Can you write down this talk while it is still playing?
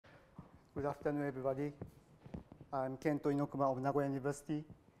Good afternoon, everybody. I'm Kento Inokuma of Nagoya University.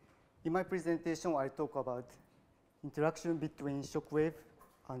 In my presentation, I'll talk about interaction between shock wave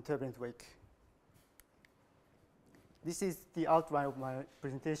and turbulent wake. This is the outline of my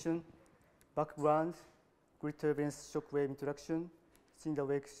presentation: background, grid turbulence shock wave interaction, cinder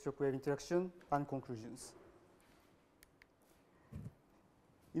wake shock wave interaction, and conclusions.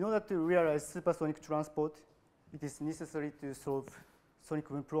 In order to realize supersonic transport, it is necessary to solve sonic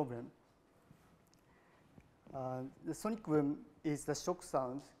boom problem. The sonic boom is the shock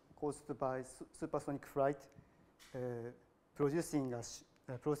sound caused by supersonic flight producing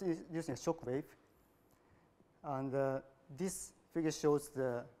a shock wave. And this figure shows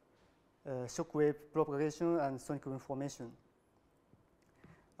the shock wave propagation and sonic boom formation.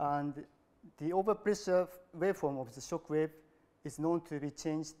 And the overpressure waveform of the shock wave is known to be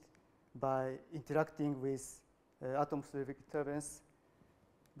changed by interacting with atmospheric turbulence.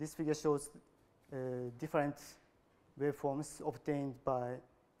 This figure shows different waveforms obtained by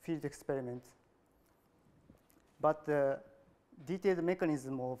field experiment. But the detailed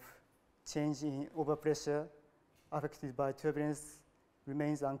mechanism of change in overpressure affected by turbulence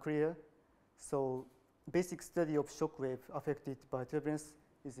remains unclear. So basic study of shock wave affected by turbulence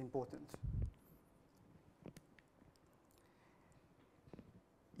is important.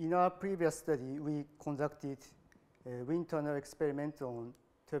 In our previous study, we conducted a wind tunnel experiment on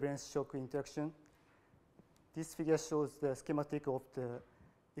turbulence shock interaction. This figure shows the schematic of the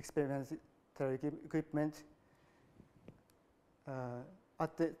experimental equipment.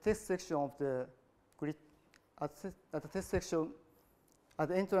 At the test section of the grid, at the test section, at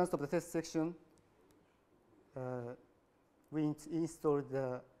the entrance of the test section, we installed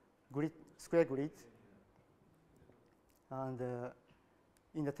the square grid, and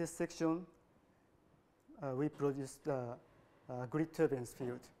in the test section, we produced the grid turbulence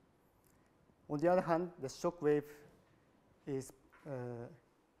field. On the other hand, the shock wave is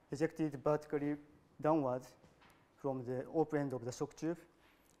ejected vertically downward from the open end of the shock tube.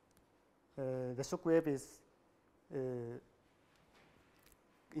 The shock wave is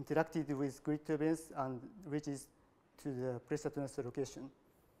interacted with grid turbulence and reaches to the pressure transfer location.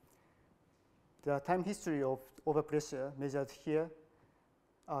 The time history of overpressure measured here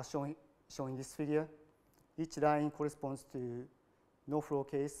are shown in this figure. Each line corresponds to no-flow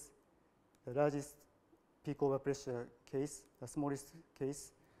case, the largest peak overpressure case, the smallest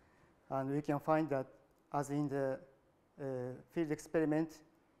case. And we can find that, as in the field experiment,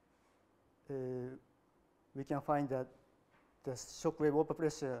 we can find that the shock wave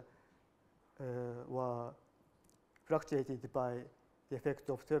overpressure were fluctuated by the effect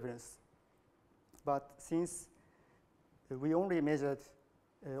of turbulence. But since we only measured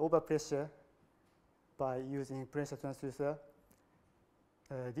overpressure by using pressure transducer,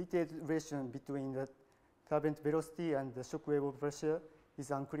 detailed relation between the turbulent velocity and the shock wave overpressure is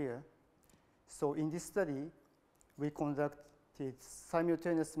unclear. So in this study, we conducted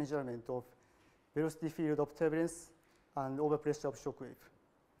simultaneous measurement of velocity field of turbulence and overpressure of shock wave.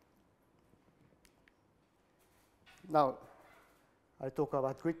 Now, I talk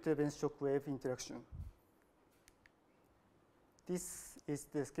about grid turbulence shock wave interaction. This is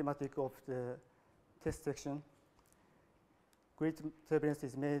the schematic of the test section. Grid turbulence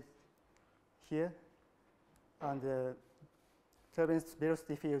is made here, and the turbulence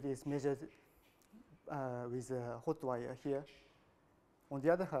velocity field is measured with a hot wire here. On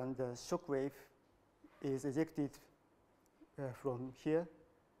the other hand, the shock wave is ejected from here,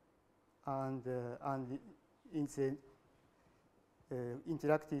 and it's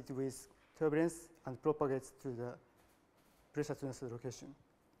interacted with turbulence and propagates to the pressure transfer location.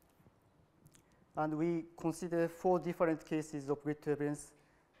 And we consider 4 different cases of grid turbulence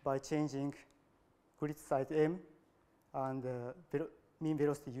by changing grid site M and mean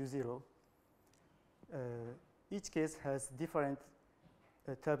velocity U0. Each case has different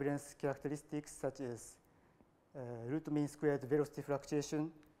turbulence characteristics, such as root mean squared velocity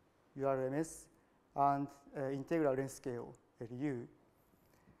fluctuation, URMS, and integral length scale, LU.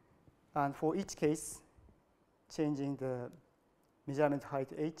 And for each case, changing the measurement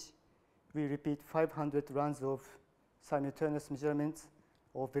height H, we repeat 500 runs of simultaneous measurements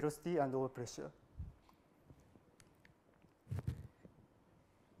of velocity and overpressure.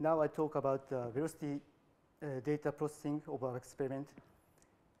 Now I talk about velocity data processing of our experiment.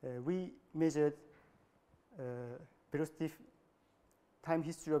 We measured velocity, time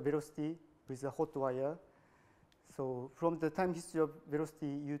history of velocity with a hot wire. So from the time history of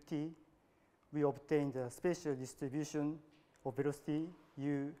velocity UT, we obtained a spatial distribution of velocity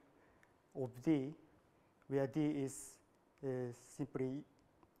U of D, where D is simply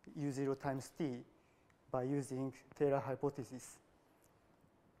U0 times T by using Taylor hypothesis.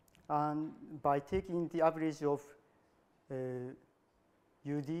 And by taking the average of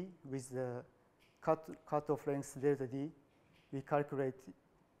UD with the cutoff length delta D, we calculate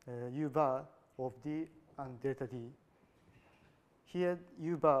U bar of D and delta D. Here,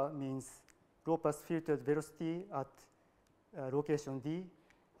 U bar means low-pass filtered velocity at location D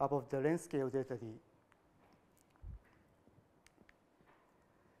above the length scale delta D.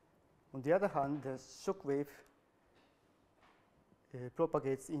 On the other hand, the shock wave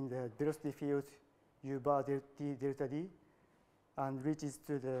propagates in the velocity field U bar D delta D and reaches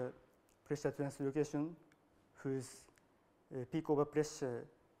to the pressure translocation whose peak over pressure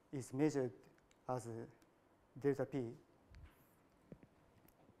is measured as delta P.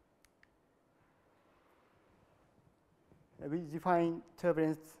 We define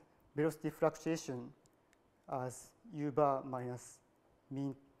turbulent velocity fluctuation as U bar minus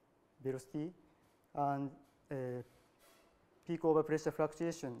mean velocity and peak over pressure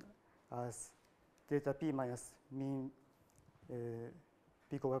fluctuation as delta P minus mean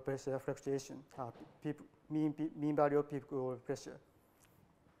peak over pressure fluctuation, mean value of peak over pressure.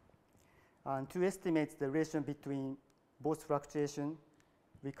 And to estimate the relation between both fluctuation,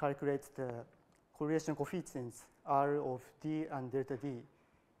 we calculate the correlation coefficients R of D and delta D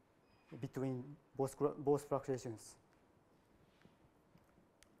between both fluctuations.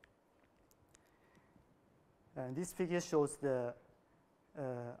 And this figure shows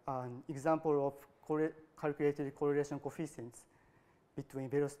an example of calculated correlation coefficients between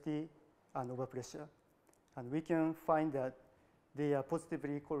velocity and overpressure. And we can find that they are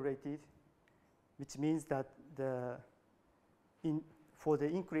positively correlated, which means that for the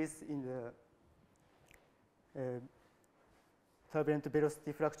increase in the turbulent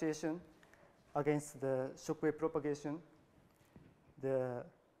velocity fluctuation against the shock wave propagation, the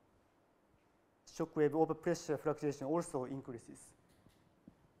shock wave overpressure fluctuation also increases.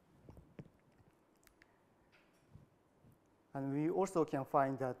 And we also can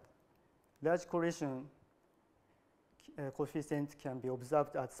find that large correlation coefficient can be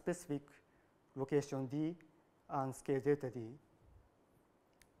observed at specific location D and scale delta D.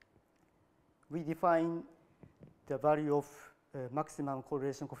 We define the value of maximum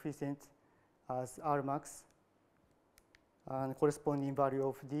correlation coefficient as R max and corresponding value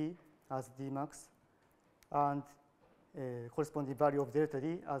of D as D max and corresponding value of delta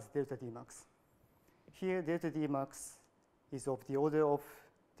D as delta D max. Here, delta D max is of the order of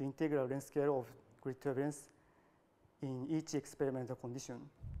the integral length scale of grid turbulence in each experimental condition.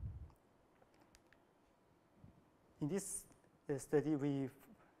 In this study, we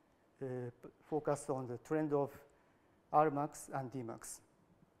focus on the trend of R max and D max.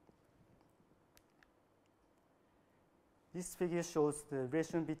 This figure shows the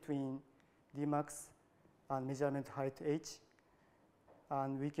relation between D max and measurement height h,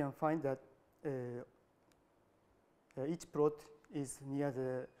 and we can find that each plot is near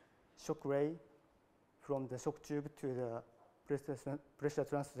the shock ray from the shock tube to the pressure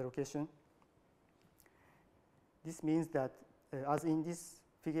transfer location. This means that, as in this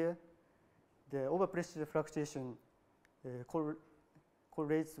figure, the overpressure fluctuation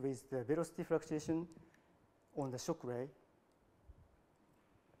correlates with the velocity fluctuation on the shock ray.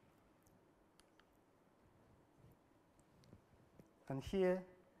 And here,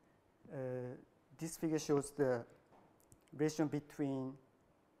 this figure shows the relation between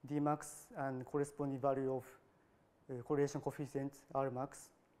D max and corresponding value of correlation coefficient R max.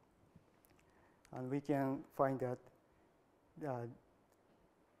 And we can find that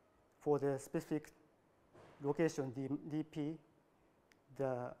for the specific location dP,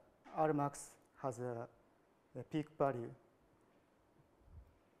 the R max has a peak value.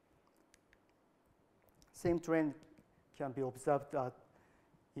 Same trend can be observed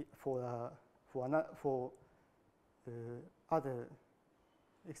for other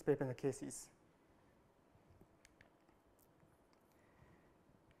experimental cases.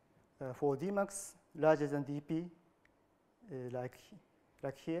 For Dmax larger than dP,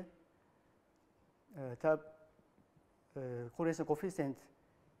 like here, correlation coefficient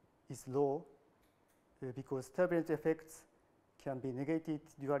is low because turbulent effects can be negated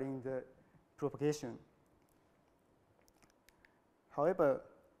during the propagation. However,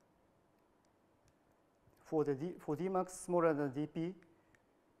 for Dmax smaller than dP,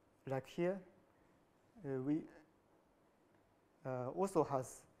 like here, we also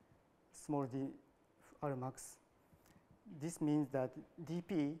has small d R max. This means that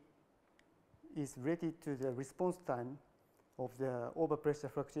dP is related to the response time of the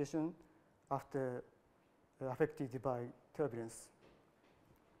overpressure fluctuation after affected by turbulence.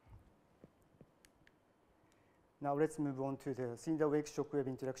 Now let's move on to the cylinder-wake shockwave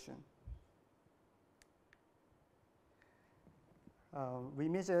interaction. We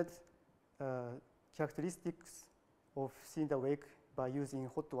measured characteristics of cylinder wake by using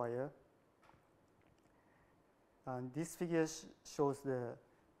hot wire. And this figure shows the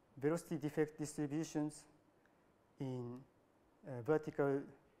velocity defect distributions in vertical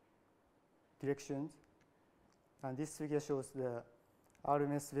directions. And this figure shows the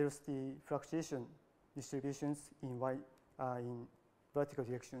RMS velocity fluctuation distributions in vertical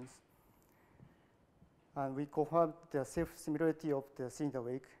directions. And we confirmed the self-similarity of the cylinder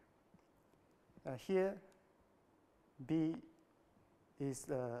wake. Here, B is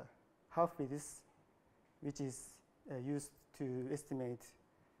half-width, which is used to estimate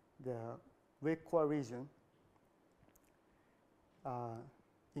the wake core region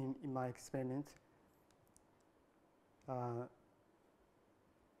in my experiment.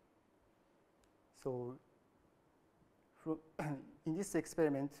 So in this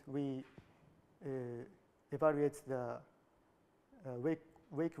experiment, we evaluate the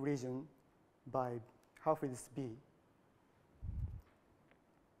wake region by half-width B.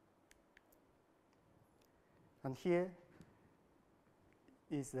 And here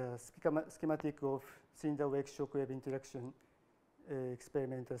is a schematic of cylinder wake shockwave interaction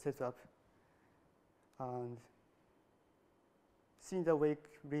experimental setup. And cylinder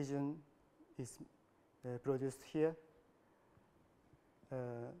wake region is produced here.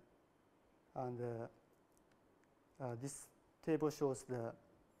 This table shows the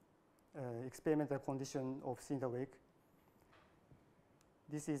experimental condition of cylinder wake.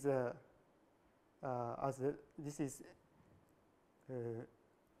 This is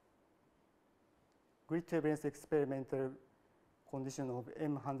grid turbulence experimental condition of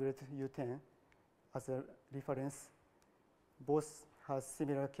M100U10 as a reference. Both has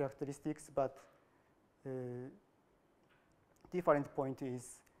similar characteristics, but different point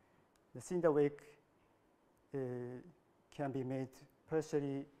is the cylinder wake can be made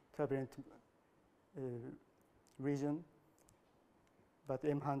partially turbulent region, but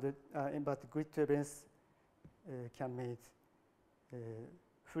grid turbulence can make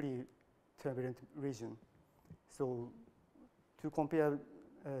fully turbulent region. So to compare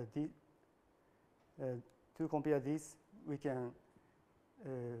this, we can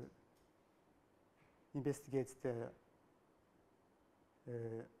investigate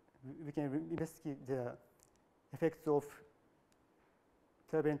the effects of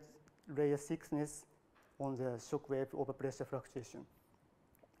turbulent layer thickness on the shock wave overpressure fluctuation.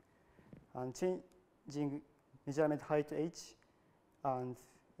 And changing measurement height H and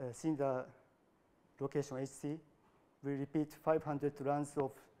cylinder location HC, we repeat 500 runs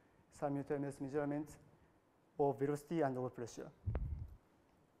of simultaneous measurement of velocity and overpressure.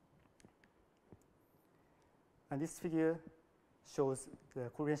 And this figure shows the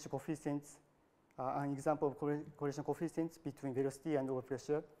correlation coefficients, an example of correlation coefficients between velocity and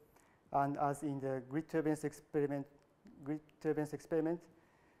overpressure. And as in the grid turbulence experiment,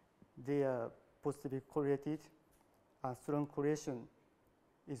 they are positively correlated, and strong correlation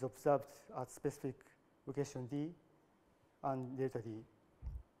is observed at specific location D and delta D.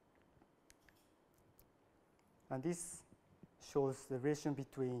 And this shows the relation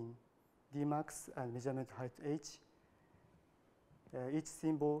between Dmax and measurement height H. Each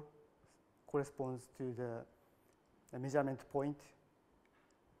symbol corresponds to the measurement point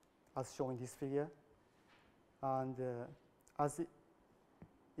as shown in this figure. And as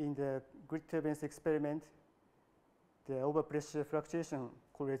in the grid turbulence experiment, the overpressure fluctuation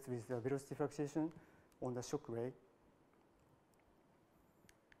correlates with the velocity fluctuation on the shock ray.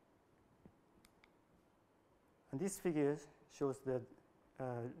 And this figure shows the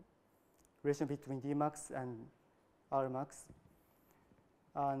relation between Dmax and Rmax.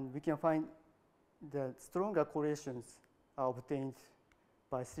 And we can find that stronger correlations are obtained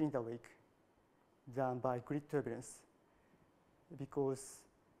by cylinder wake than by grid turbulence, because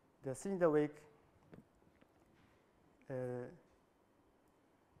the cylinder wake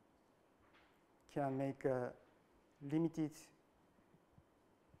can make a limited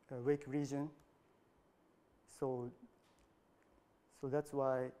wake region. So that's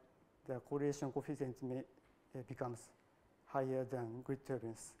why the correlation coefficient becomes higher than grid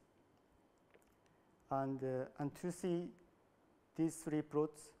turbulence. And to see these three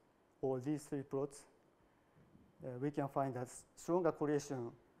plots, or these three plots, we can find that stronger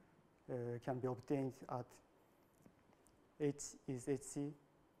correlation can be obtained at H is HC,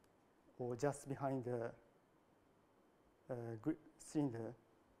 or just behind the cylinder,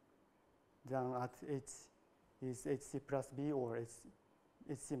 than at H is HC plus B or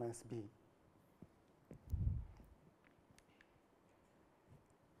HC minus B.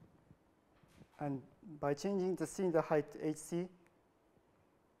 And by changing the cylinder height HC,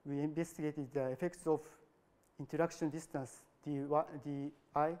 we investigated the effects of interaction distance di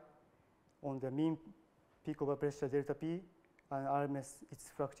on the mean peak overpressure delta P and RMS, its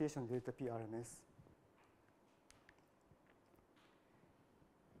fluctuation delta P RMS.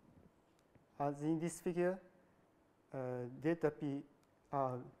 As in this figure, delta P,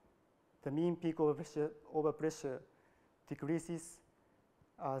 the mean peak overpressure decreases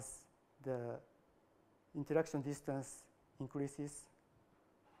as the interaction distance increases.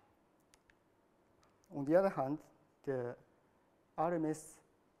 On the other hand, the RMS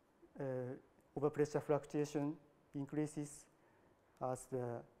overpressure fluctuation increases as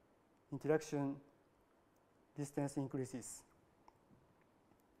the interaction distance increases.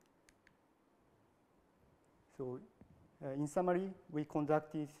 So in summary, we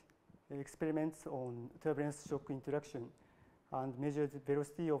conducted experiments on turbulence shock interaction and measured the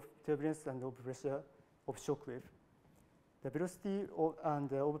velocity of turbulence and overpressure of shock wave. The velocity and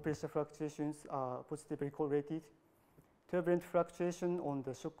the overpressure fluctuations are positively correlated. Turbulent fluctuation on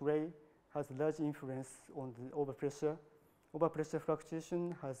the shock ray has large influence on the overpressure. Overpressure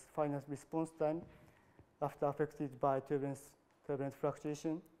fluctuation has finite response time after affected by turbulent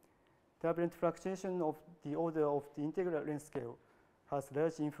fluctuation. Turbulent fluctuation of the order of the integral length scale has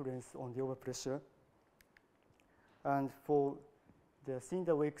large influence on the overpressure. And for the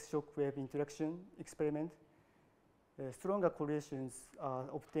cylinder wake shock wave interaction experiment, stronger correlations are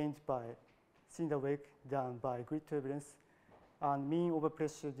obtained by cylinder wake than by grid turbulence, and mean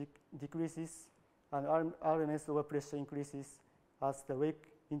overpressure decreases and RMS overpressure increases as the wake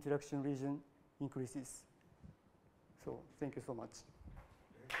interaction region increases. So thank you so much.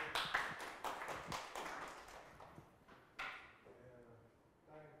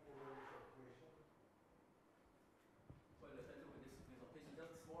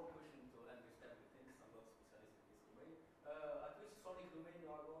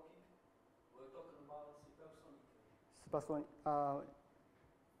 Supersonic. I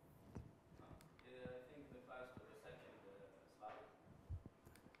think the first or the second slide.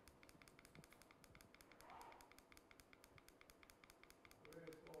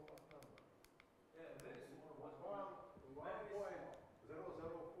 Very small number. Yeah, very small. 1.004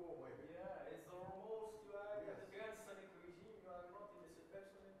 maybe. Yeah, it's almost you are in Yes. the transonic regime. You are not in the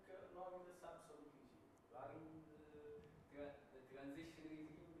supersonic nor in the subsonic regime. You are in the transition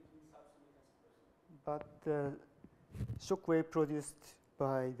regime between subsonic and supersonic. But the shock wave produced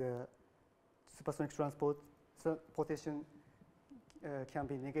by the supersonic transportation can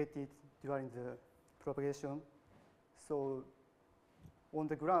be negated during the propagation. So on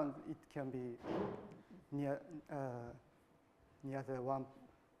the ground, it can be near the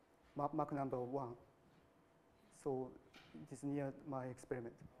Mach number 1. So it is near my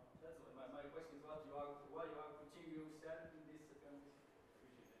experiment. That's why my question is why you are putting yourself in this transition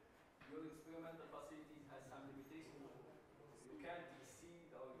regime. Your experimental facilities has some limitations. You can't exceed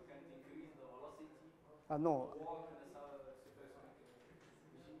or you can't increase the velocity. No. Work in a supersonic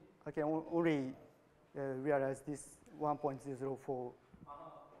regime. I can only realize this 1.004